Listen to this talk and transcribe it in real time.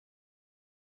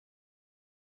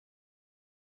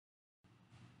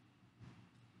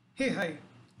Hey, hi.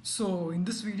 So in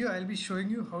this video, I'll be showing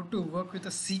you how to work with a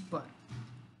seekBar.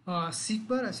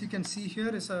 seekBar, as you can see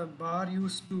here, is a bar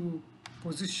used to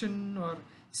position or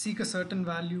seek a certain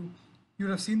value. You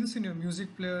would have seen this in your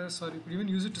music players, or you could even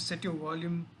use it to set your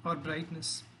volume or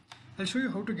brightness. I'll show you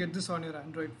how to get this on your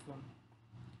Android phone.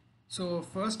 So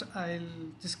first, I'll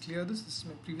just clear this. This is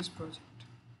my previous project.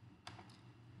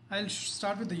 I'll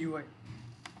start with the UI.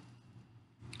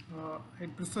 I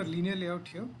prefer linear layout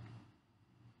here.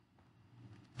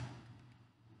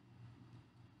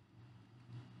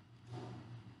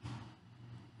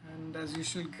 And as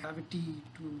usual, gravity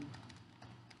to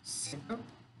center.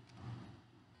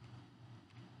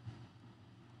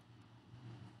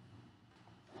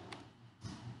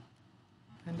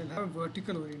 And I'll have a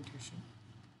vertical orientation.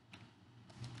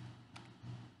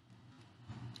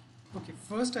 Okay,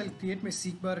 first I'll create my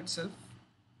seekBar itself.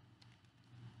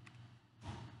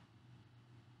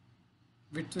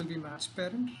 Width will be match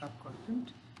parent, wrap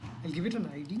content. I'll give it an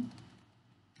ID.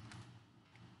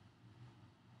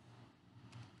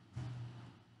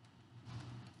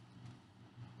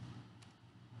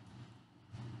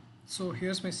 So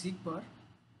here's my seekBar.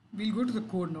 We'll go to the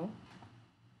code now.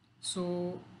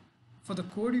 So for the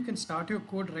code, you can start your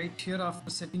code right here after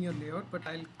setting your layout, but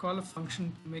I'll call a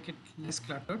function to make it less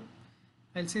cluttered.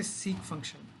 I'll say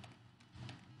seekFunction.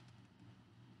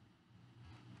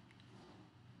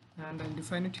 And I'll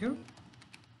define it here.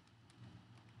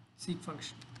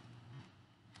 seekFunction.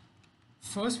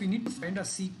 First, we need to find our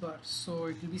seekBar. So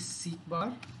it will be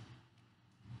seekBar,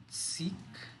 seekBar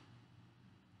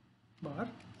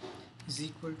is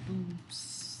equal to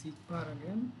seekBar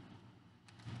again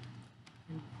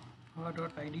and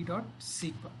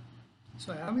R.id.seekbar.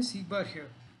 So I have my seekBar here.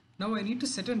 Now I need to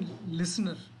set a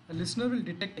listener. A listener will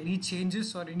detect any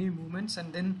changes or any movements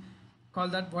and then call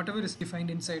that whatever is defined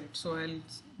inside it. So I'll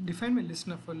define my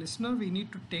listener. For listener, we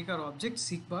need to take our object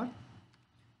seekBar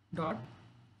dot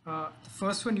the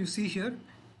first one you see here,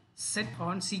 set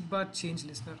on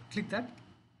SeekBar.ChangeListener. Click that.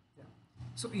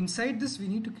 So inside this, we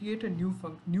need to create a new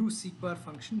seekBar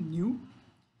function, new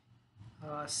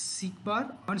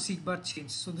SeekBar.OnSeekBarChange.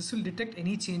 So this will detect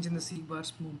any change in the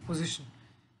seekBar's position.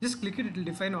 Just click it, it will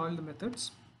define all the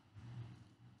methods.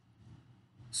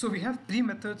 So we have three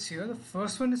methods here. The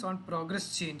first one is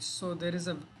onProgressChanged. So there is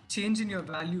a change in your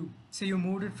value. Say you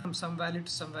moved it from some value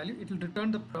to some value. It will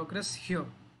return the progress here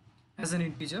as an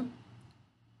integer.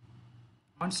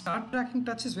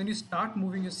 onStartTrackingTouch is when you start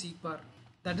moving your seekBar.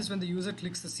 That is when the user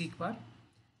clicks the seekBar.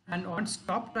 And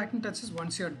onStopTrackingTouch is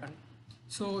once you're done.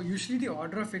 So usually the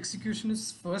order of execution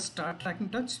is first start tracking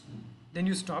touch, then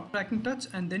you stop tracking touch,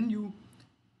 and then you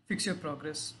fix your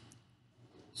progress.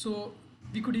 So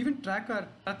we could even track our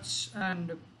touch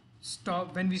and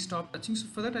stop when we stop touching. So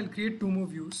for that, I'll create two more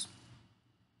views.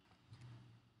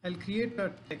 I'll create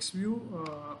a text view,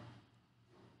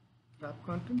 wrap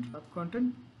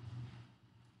content.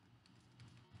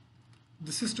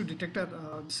 This is to detect our,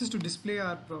 this is to display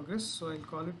our progress. So I'll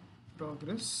call it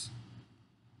progress.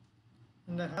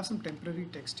 And I have some temporary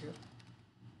text here.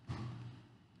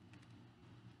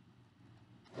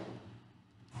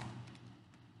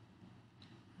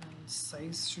 And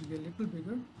size should be a little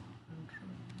bigger.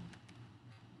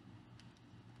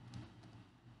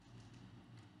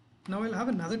 Now I'll have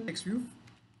another text view.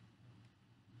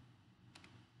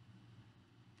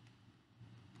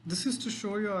 This is to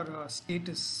show your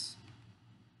status.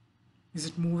 Is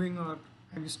it moving or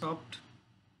have you stopped?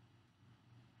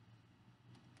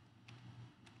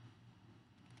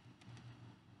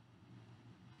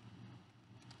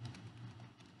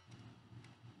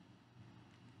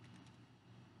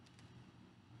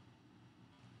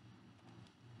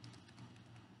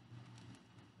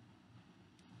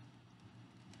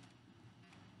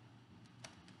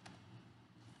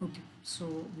 Okay,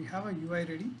 so we have a UI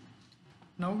ready.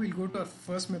 Now we'll go to our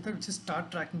first method, which is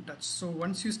start tracking touch. So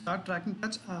once you start tracking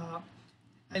touch,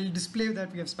 I'll display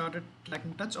that we have started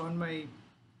tracking touch on my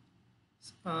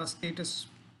status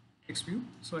text view.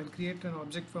 So I'll create an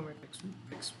object for my text view.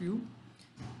 Text view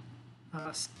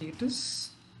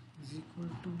status is equal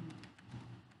to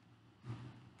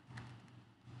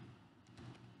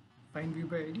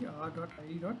findViewById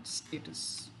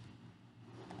R.id.status.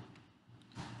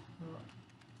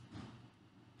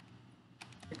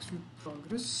 Text view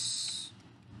progress.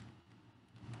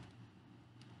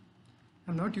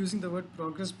 I'm not using the word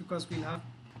progress because we'll have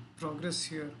progress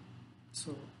here.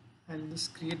 So I'll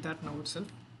just create that now itself.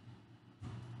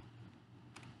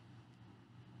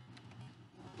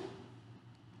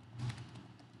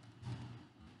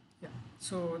 Yeah.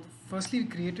 So firstly we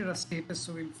created a status,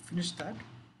 so we'll finish that.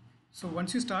 So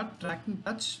once you start tracking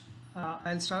touch,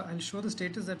 I'll show the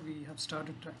status that we have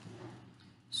started tracking.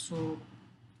 So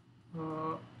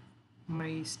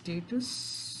my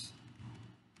status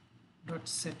dot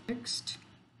set text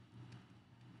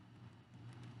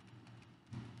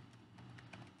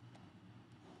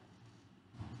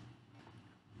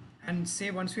and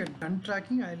say once we are done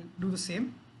tracking, I'll do the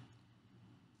same.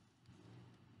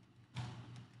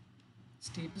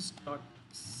 Status dot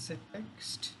set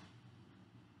text.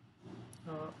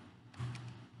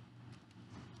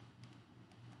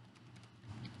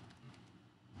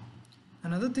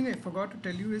 Another thing I forgot to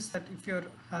tell you is that if you're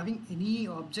having any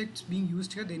objects being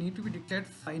used here, they need to be declared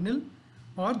final,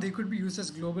 or they could be used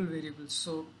as global variables.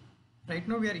 So right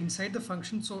now we are inside the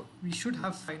function, so we should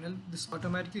have final. This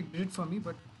automatically did it for me,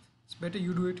 but it's better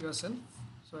you do it yourself.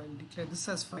 So I'll declare this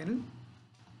as final.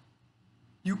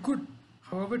 You could,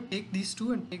 however, take these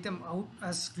two and take them out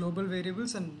as global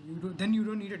variables, and then you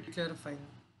don't need to declare a final.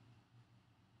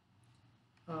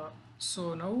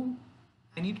 So now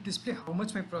I need to display how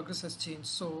much my progress has changed.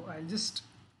 So I'll just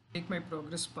take my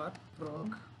progress bar,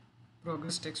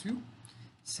 progress text view,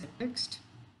 set text,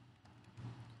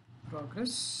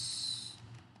 progress,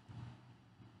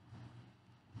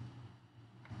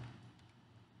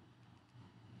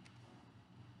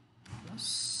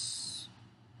 plus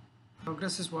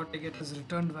progress is what I get as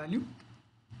returned value.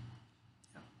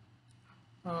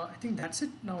 I think that's it.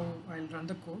 Now I'll run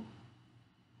the code.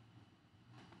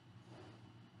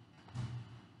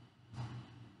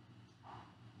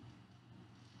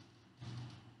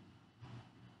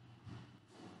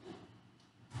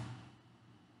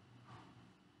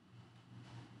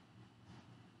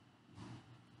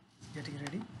 Getting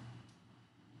ready.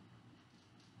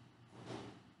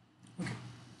 Okay,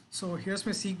 so here's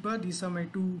my seekbar. These are my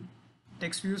two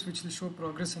text views which will show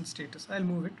progress and status. I'll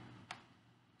move it.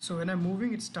 So when I'm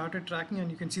moving, it started tracking,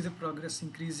 and you can see the progress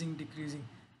increasing, decreasing.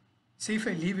 Say if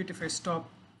I leave it, if I stop,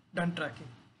 done tracking.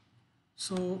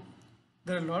 So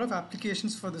there are a lot of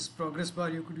applications for this progress bar.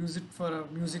 You could use it for a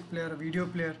music player, a video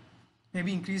player,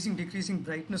 maybe increasing, decreasing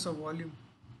brightness or volume.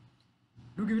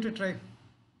 Do give it a try.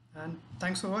 And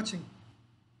thanks for watching.